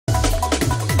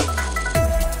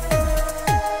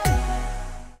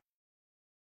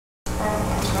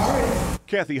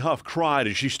Kathy Huff cried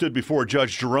as she stood before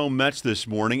Judge Jerome Metz this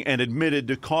morning and admitted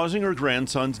to causing her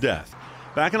grandson's death.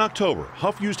 Back in October,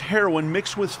 Huff used heroin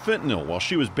mixed with fentanyl while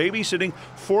she was babysitting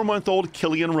 4-month-old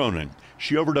Killian Ronan.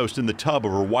 She overdosed in the tub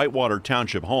of her Whitewater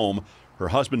Township home. Her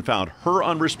husband found her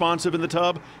unresponsive in the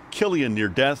tub, Killian near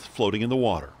death, floating in the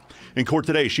water. In court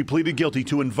today, she pleaded guilty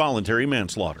to involuntary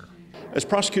manslaughter. As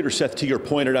prosecutor Seth Teeger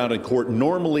pointed out in court,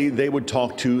 normally they would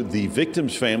talk to the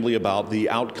victim's family about the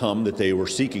outcome that they were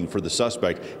seeking for the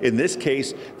suspect. In this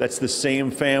case, that's the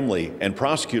same family, and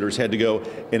prosecutors had to go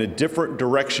in a different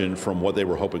direction from what they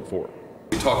were hoping for.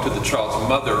 We talked to the child's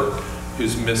mother,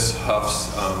 who's Miss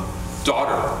Huff's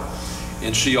daughter,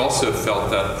 and she also felt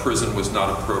that prison was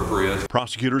not appropriate.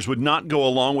 Prosecutors would not go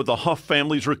along with the Huff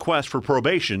family's request for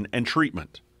probation and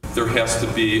treatment. There has to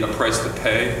be a price to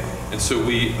pay, and so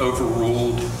we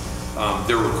overruled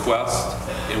their request,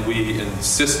 and we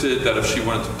insisted that if she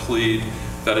wanted to plead,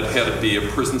 that it had to be a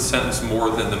prison sentence more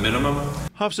than the minimum.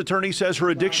 Huff's attorney says her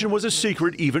addiction was a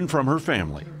secret even from her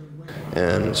family.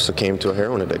 And succumbed to a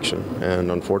heroin addiction,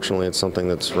 and unfortunately it's something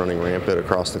that's running rampant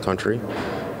across the country,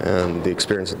 and the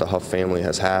experience that the Huff family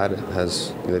has had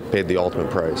they paid the ultimate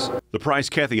price. The price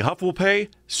Kathy Huff will pay?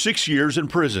 6 years in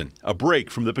prison, a break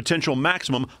from the potential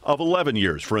maximum of 11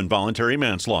 years for involuntary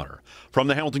manslaughter. From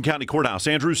the Hamilton County Courthouse,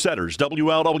 Andrew Setters,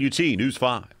 WLWT News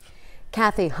 5.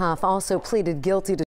 Kathy Huff also pleaded guilty to